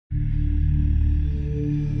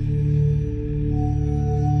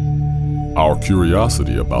Our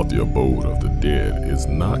curiosity about the abode of the dead is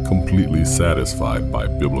not completely satisfied by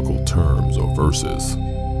biblical terms or verses.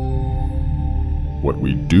 What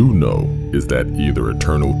we do know is that either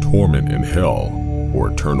eternal torment in hell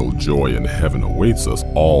or eternal joy in heaven awaits us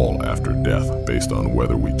all after death, based on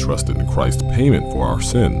whether we trust in Christ's payment for our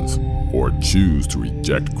sins or choose to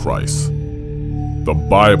reject Christ. The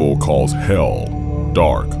Bible calls hell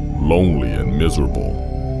dark, lonely, and miserable,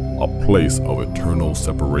 a place of eternal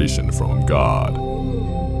separation from God.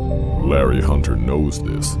 Larry Hunter knows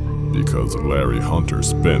this because Larry Hunter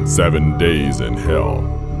spent 7 days in hell.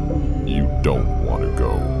 You don't want to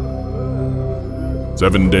go.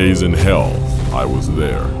 7 Days in Hell, I Was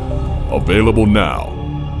There. Available now